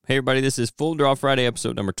Hey everybody, this is Full Draw Friday,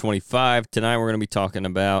 episode number 25. Tonight we're going to be talking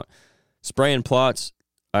about spraying plots.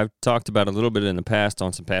 I've talked about a little bit in the past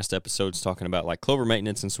on some past episodes talking about like clover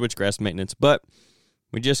maintenance and switchgrass maintenance, but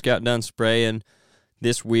we just got done spraying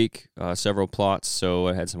this week several plots, so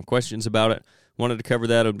I had some questions about it. Wanted to cover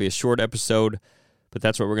that. It would be a short episode, but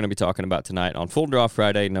that's what we're going to be talking about tonight on Full Draw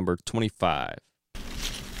Friday, number 25.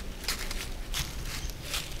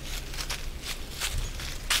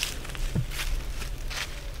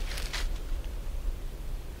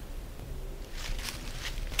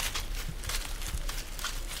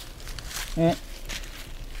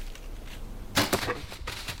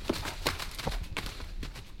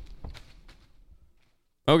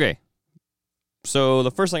 Okay, so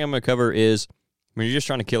the first thing I'm going to cover is when you're just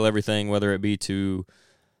trying to kill everything, whether it be to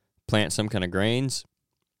plant some kind of grains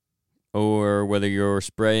or whether you're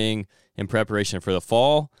spraying in preparation for the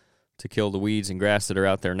fall to kill the weeds and grass that are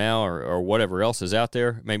out there now or whatever else is out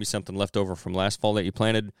there, maybe something left over from last fall that you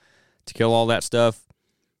planted to kill all that stuff,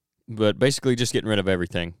 but basically just getting rid of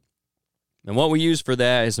everything. And what we use for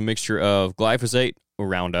that is a mixture of glyphosate or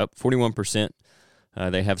Roundup, 41%.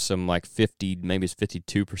 They have some like 50, maybe it's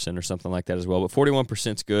 52% or something like that as well, but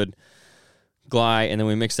 41% is good. Gly, and then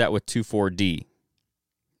we mix that with 2,4-D.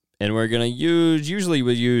 And we're going to usually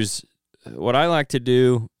we use, what I like to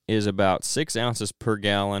do is about 6 ounces per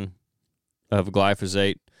gallon of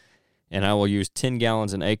glyphosate, and I will use 10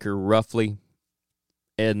 gallons an acre roughly.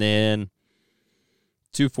 And then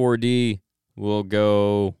 2,4-D will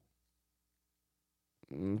go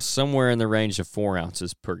somewhere in the range of 4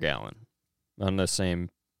 ounces per gallon. On the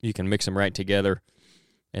same, you can mix them right together,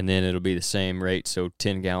 and then it'll be the same rate, so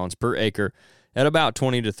 10 gallons per acre at about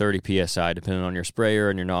 20 to 30 psi, depending on your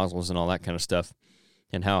sprayer and your nozzles and all that kind of stuff,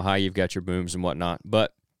 and how high you've got your booms and whatnot.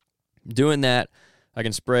 But doing that, I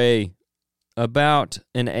can spray about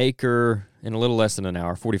an acre in a little less than an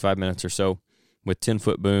hour, 45 minutes or so, with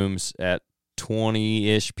 10-foot booms at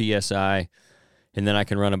 20-ish psi, and then I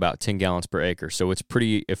can run about 10 gallons per acre. So it's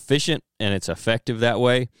pretty efficient, and it's effective that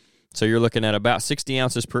way. So you're looking at about 60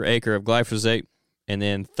 ounces per acre of glyphosate and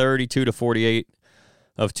then 32 to 48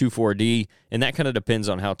 of 2,4-D, and that kind of depends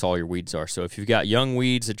on how tall your weeds are. So if you've got young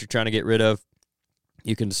weeds that you're trying to get rid of,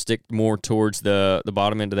 you can stick more towards the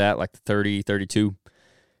bottom end of that, like the 30, 32.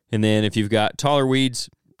 And then if you've got taller weeds,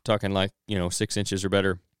 talking like 6 inches or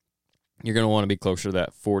better, you're going to want to be closer to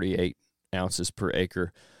that 48 ounces per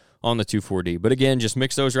acre on the 2,4-D. But again, just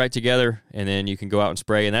mix those right together, and then you can go out and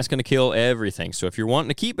spray, and that's going to kill everything. So if you're wanting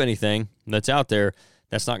to keep anything that's out there,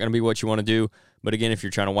 that's not going to be what you want to do. But again, if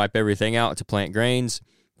you're trying to wipe everything out to plant grains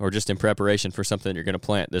or just in preparation for something you're going to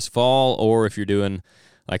plant this fall, or if you're doing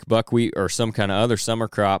like buckwheat or some kind of other summer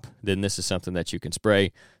crop, then this is something that you can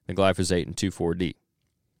spray, the glyphosate and 2,4-D.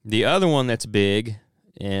 The other one that's big,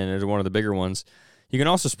 and is one of the bigger ones, you can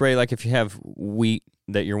also spray like if you have wheat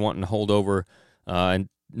that you're wanting to hold over and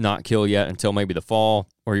not kill yet until maybe the fall,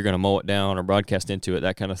 or you're going to mow it down or broadcast into it,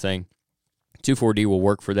 that kind of thing. 2,4-D will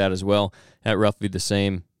work for that as well at roughly the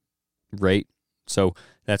same rate. So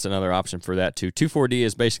that's another option for that too. 2,4-D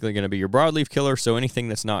is basically going to be your broadleaf killer, so anything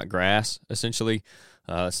that's not grass, essentially,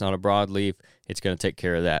 it's not a broadleaf, it's going to take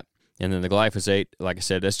care of that. And then the glyphosate, like I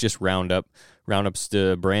said, that's just Roundup. Roundup's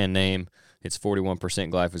the brand name. It's 41%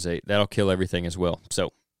 glyphosate. That'll kill everything as well.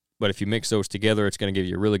 So, but if you mix those together, it's going to give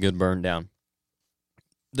you a really good burn down.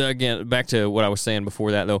 Again, back to what I was saying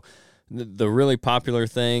before that, though, the really popular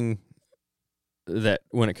thing that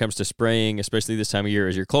when it comes to spraying, especially this time of year,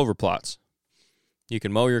 is your clover plots. You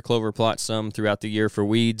can mow your clover plots some throughout the year for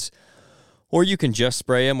weeds, or you can just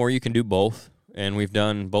spray them, or you can do both. And we've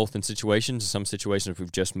done both in situations. Some situations we've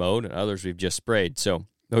just mowed, and others we've just sprayed. So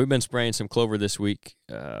we've been spraying some clover this week,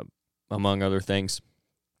 among other things.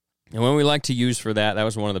 And what we like to use for that, that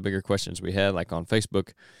was one of the bigger questions we had, like on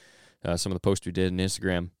Facebook, some of the posts we did on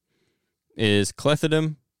Instagram, is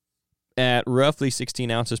clethodim at roughly 16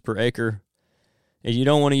 ounces per acre. And you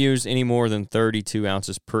don't want to use any more than 32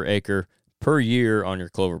 ounces per acre per year on your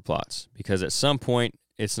clover plots, because at some point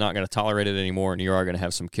it's not going to tolerate it anymore, and you are going to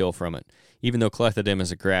have some kill from it, even though clethodim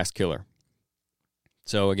is a grass killer.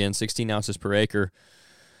 So again, 16 ounces per acre,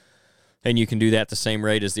 and you can do that the same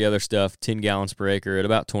rate as the other stuff, 10 gallons per acre at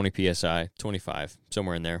about 20 psi, 25,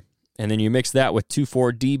 somewhere in there. And then you mix that with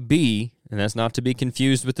 2,4-DB, and that's not to be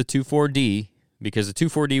confused with the 2,4-D, because the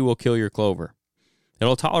 2,4-D will kill your clover.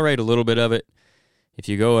 It'll tolerate a little bit of it. If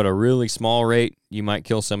you go at a really small rate, you might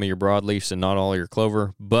kill some of your broadleafs and not all your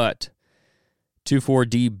clover, but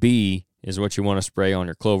 2,4-DB is what you want to spray on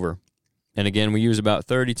your clover. And again, we use about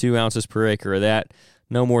 32 ounces per acre of that,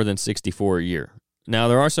 no more than 64 a year. Now,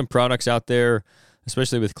 there are some products out there,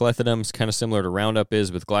 especially with clethodim, kind of similar to Roundup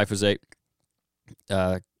is with glyphosate.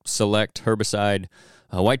 select herbicide.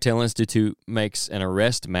 Whitetail Institute makes an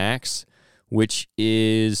Arrest Max, which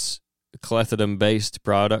is a clethodim-based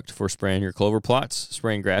product for spraying your clover plots,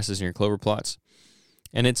 spraying grasses in your clover plots.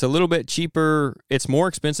 And it's a little bit cheaper. It's more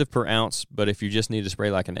expensive per ounce, but if you just need to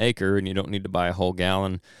spray like an acre and you don't need to buy a whole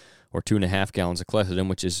gallon or 2.5 gallons of clethodim,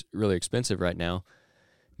 which is really expensive right now,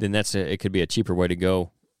 then it could be a cheaper way to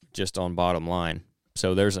go just on bottom line.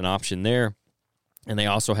 So there's an option there. And they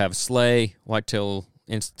also have Slay. Whitetail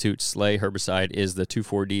Institute Slay herbicide is the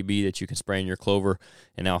 2,4-DB that you can spray in your clover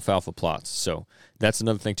and alfalfa plots. So that's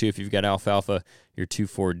another thing, too. If you've got alfalfa, your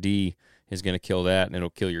 2,4-D is going to kill that, and it'll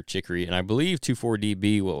kill your chicory. And I believe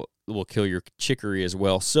 2,4-DB will kill your chicory as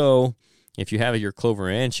well. So if you have your clover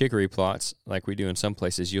and chicory plots, like we do in some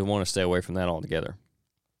places, you'll want to stay away from that altogether.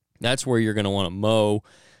 That's where you're going to want to mow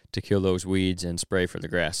to kill those weeds and spray for the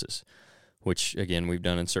grasses, which, again, we've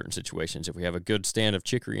done in certain situations. If we have a good stand of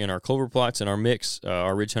chicory in our clover plots, and our mix,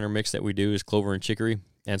 our Ridge Hunter mix that we do is clover and chicory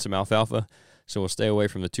and some alfalfa, so we'll stay away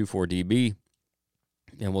from the 2,4-DB,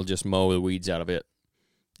 and we'll just mow the weeds out of it.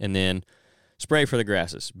 And then spray for the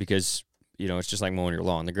grasses because, it's just like mowing your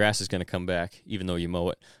lawn. The grass is going to come back even though you mow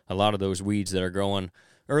it. A lot of those weeds that are growing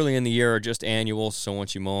early in the year are just annuals, so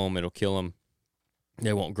once you mow them, it'll kill them.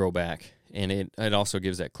 They won't grow back. And it also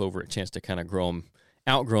gives that clover a chance to kind of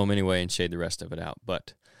outgrow them anyway and shade the rest of it out.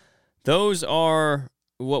 But those are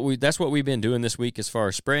that's what we've been doing this week as far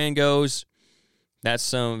as spraying goes.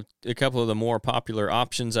 That's a couple of the more popular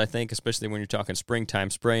options, I think, especially when you're talking springtime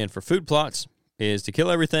spraying for food plots, is to kill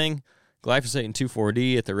everything, glyphosate and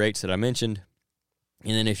 2,4-D at the rates that I mentioned.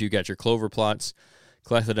 And then if you've got your clover plots,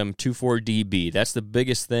 clethodim 2,4-DB. That's the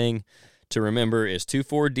biggest thing to remember is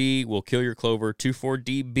 2,4-D will kill your clover,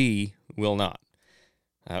 2,4-DB will not.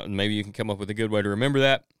 Maybe you can come up with a good way to remember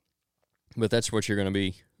that, but that's what you're going to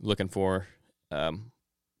be looking for when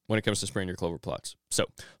it comes to spraying your clover plots. So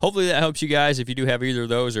hopefully that helps you guys if you do have either of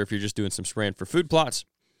those or if you're just doing some spraying for food plots.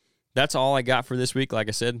 That's all I got for this week. Like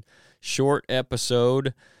I said, short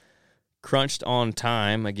episode, crunched on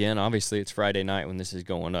time. Again, obviously it's Friday night when this is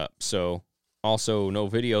going up. So also no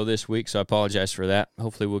video this week, so I apologize for that.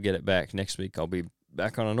 Hopefully we'll get it back next week. I'll be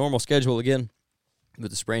back on a normal schedule again. With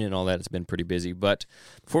the spraying and all that, it's been pretty busy. But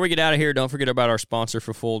before we get out of here, don't forget about our sponsor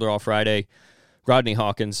for Full Draw Friday, Rodney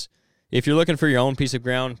Hawkins. If you're looking for your own piece of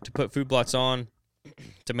ground to put food plots on,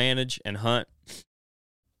 to manage and hunt,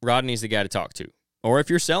 Rodney's the guy to talk to. Or if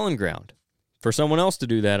you're selling ground for someone else to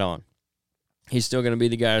do that on, he's still going to be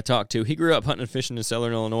the guy to talk to. He grew up hunting and fishing in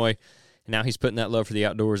Southern Illinois, and now he's putting that love for the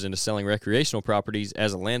outdoors into selling recreational properties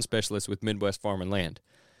as a land specialist with Midwest Farm and Land.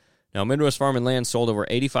 Now, Midwest Farm and Land sold over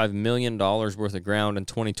 $85 million worth of ground in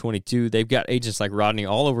 2022. They've got agents like Rodney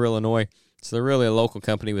all over Illinois, so they're really a local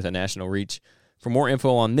company with a national reach. For more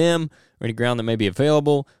info on them or any ground that may be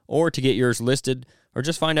available, or to get yours listed, or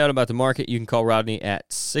just find out about the market, you can call Rodney at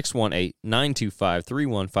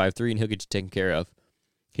 618-925-3153, and he'll get you taken care of.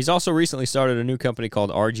 He's also recently started a new company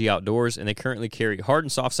called RG Outdoors, and they currently carry hard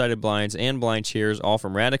and soft-sided blinds and blind chairs, all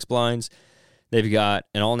from Radix Blinds. They've got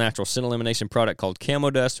an all-natural scent elimination product called Camo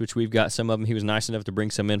Dust, which we've got some of them. He was nice enough to bring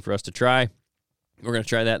some in for us to try. We're going to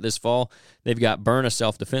try that this fall. They've got Byrna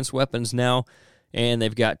self-defense weapons now, and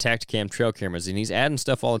they've got Tacticam trail cameras, and he's adding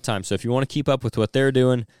stuff all the time. So if you want to keep up with what they're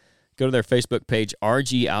doing, go to their Facebook page,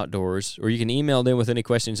 RG Outdoors, or you can email them with any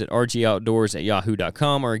questions at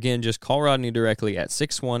rgoutdoors@yahoo.com, or again, just call Rodney directly at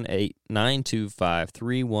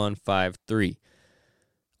 618-925-3153.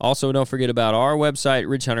 Also, don't forget about our website,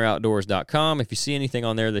 ridgehunteroutdoors.com. If you see anything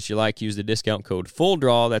on there that you like, use the discount code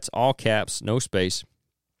FULLDRAW. That's all caps, no space.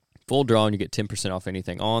 Full Draw, and you get 10% off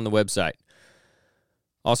anything on the website.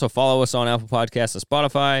 Also, follow us on Apple Podcasts and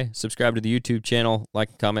Spotify. Subscribe to the YouTube channel. Like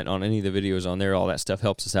and comment on any of the videos on there. All that stuff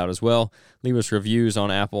helps us out as well. Leave us reviews on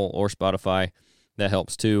Apple or Spotify. That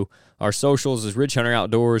helps too. Our socials is Ridge Hunter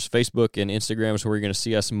Outdoors. Facebook and Instagram is where you're going to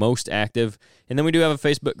see us most active. And then we do have a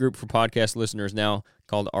Facebook group for podcast listeners now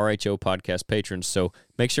called RHO Podcast Patrons. So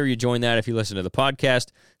make sure you join that if you listen to the podcast.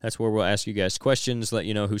 That's where we'll ask you guys questions, let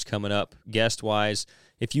you know who's coming up guest-wise,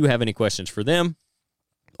 if you have any questions for them,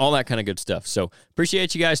 all that kind of good stuff. So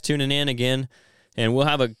appreciate you guys tuning in again. And we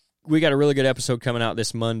got a really good episode coming out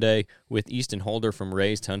this Monday with Easton Holder from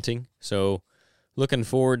Raised Hunting. So looking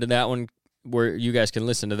forward to that one, where you guys can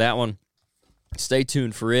listen to that one. Stay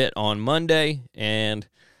tuned for it on Monday, and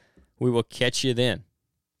we will catch you then.